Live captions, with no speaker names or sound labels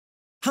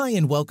Hi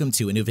and welcome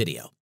to a new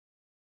video.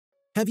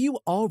 Have you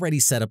already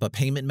set up a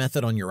payment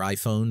method on your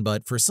iPhone,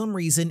 but for some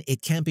reason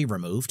it can't be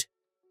removed?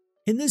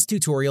 In this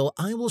tutorial,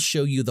 I will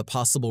show you the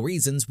possible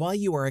reasons why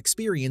you are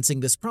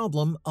experiencing this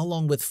problem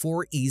along with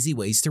 4 easy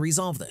ways to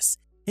resolve this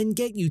and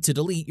get you to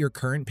delete your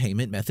current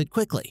payment method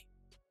quickly.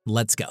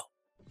 Let's go.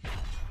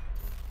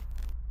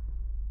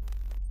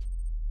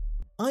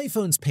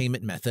 iPhone's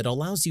payment method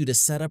allows you to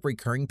set up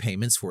recurring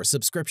payments for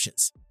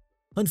subscriptions.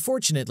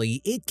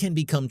 Unfortunately, it can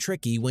become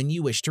tricky when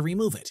you wish to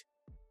remove it.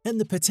 And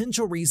the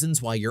potential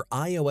reasons why your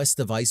iOS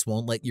device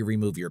won't let you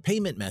remove your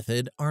payment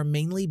method are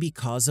mainly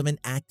because of an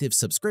active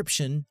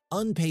subscription,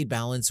 unpaid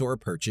balance, or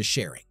purchase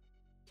sharing.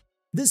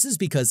 This is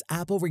because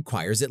Apple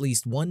requires at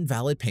least one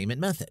valid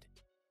payment method.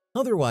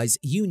 Otherwise,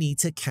 you need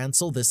to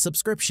cancel this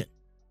subscription.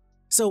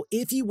 So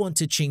if you want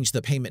to change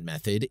the payment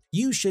method,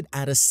 you should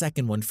add a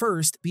second one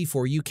first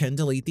before you can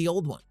delete the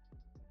old one.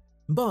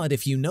 But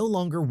if you no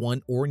longer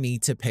want or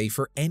need to pay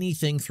for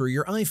anything through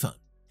your iPhone,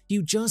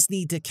 you just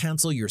need to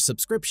cancel your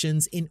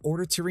subscriptions in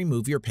order to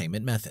remove your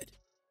payment method.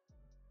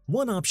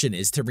 One option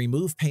is to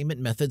remove payment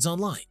methods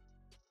online.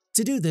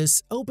 To do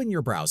this, open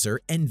your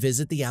browser and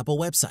visit the Apple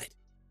website.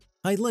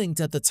 I linked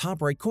at the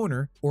top right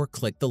corner, or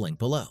click the link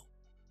below.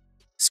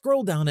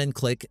 Scroll down and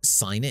click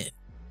Sign In.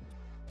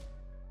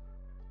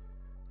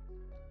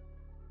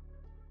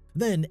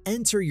 Then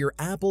enter your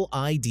Apple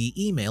ID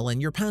email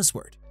and your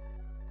password.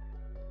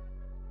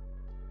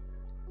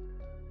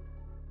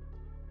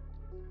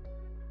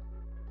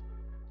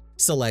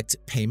 Select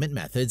Payment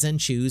Methods and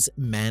choose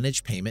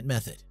Manage Payment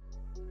Method.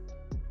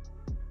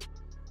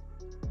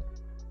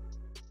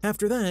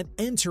 After that,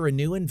 enter a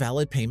new and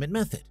valid payment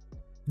method.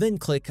 Then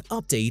click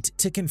Update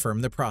to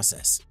confirm the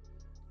process.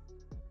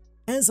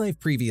 As I've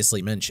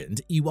previously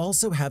mentioned, you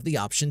also have the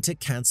option to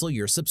cancel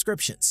your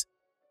subscriptions.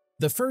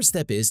 The first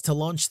step is to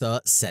launch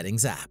the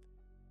Settings app.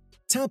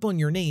 Tap on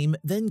your name,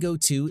 then go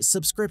to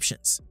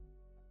Subscriptions.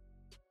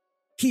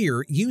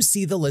 Here, you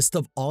see the list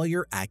of all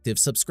your active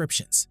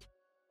subscriptions.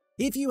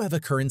 If you have a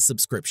current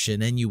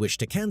subscription and you wish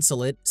to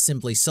cancel it,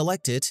 simply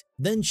select it,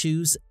 then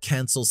choose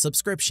Cancel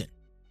Subscription.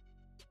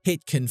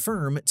 Hit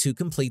Confirm to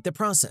complete the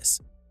process.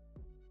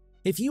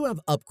 If you have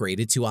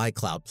upgraded to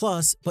iCloud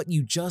Plus but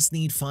you just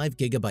need 5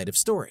 GB of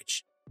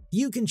storage,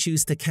 you can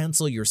choose to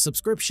cancel your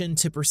subscription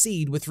to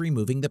proceed with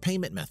removing the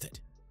payment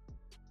method.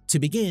 To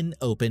begin,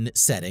 open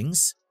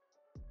Settings,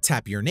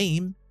 tap your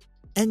name,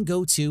 and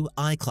go to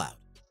iCloud.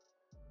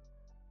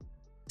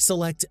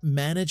 Select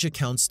Manage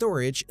Account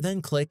Storage,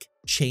 then click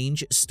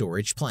Change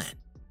Storage Plan.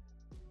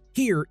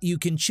 Here, you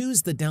can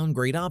choose the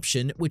downgrade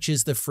option, which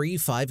is the free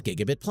 5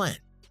 GB plan.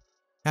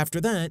 After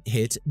that,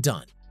 hit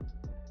Done.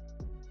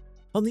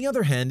 On the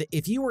other hand,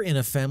 if you are in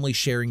a family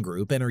sharing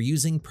group and are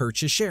using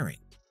purchase sharing,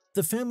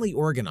 the family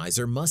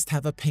organizer must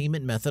have a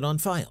payment method on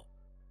file.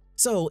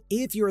 So,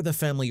 if you're the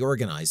family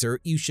organizer,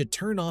 you should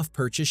turn off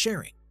purchase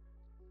sharing.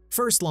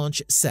 First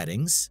launch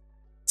Settings,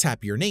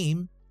 tap your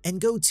name, and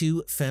go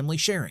to Family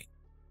Sharing.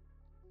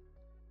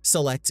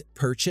 Select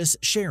Purchase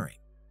Sharing.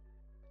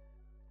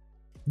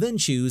 Then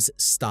choose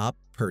Stop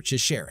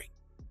Purchase Sharing.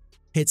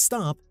 Hit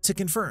Stop to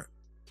confirm.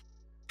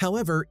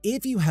 However,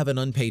 if you have an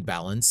unpaid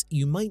balance,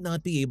 you might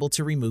not be able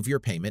to remove your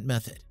payment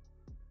method.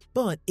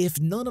 But if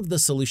none of the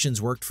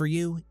solutions worked for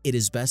you, it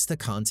is best to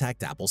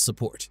contact Apple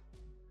support.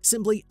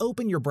 Simply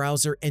open your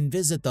browser and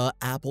visit the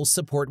Apple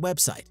support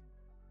website.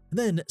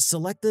 Then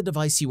select the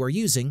device you are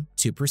using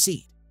to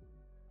proceed.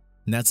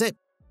 And that's it.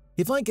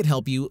 If I could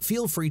help you,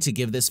 feel free to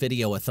give this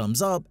video a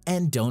thumbs up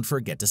and don't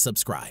forget to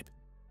subscribe.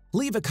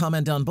 Leave a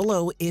comment down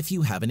below if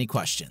you have any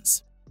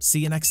questions. See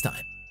you next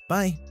time.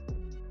 Bye.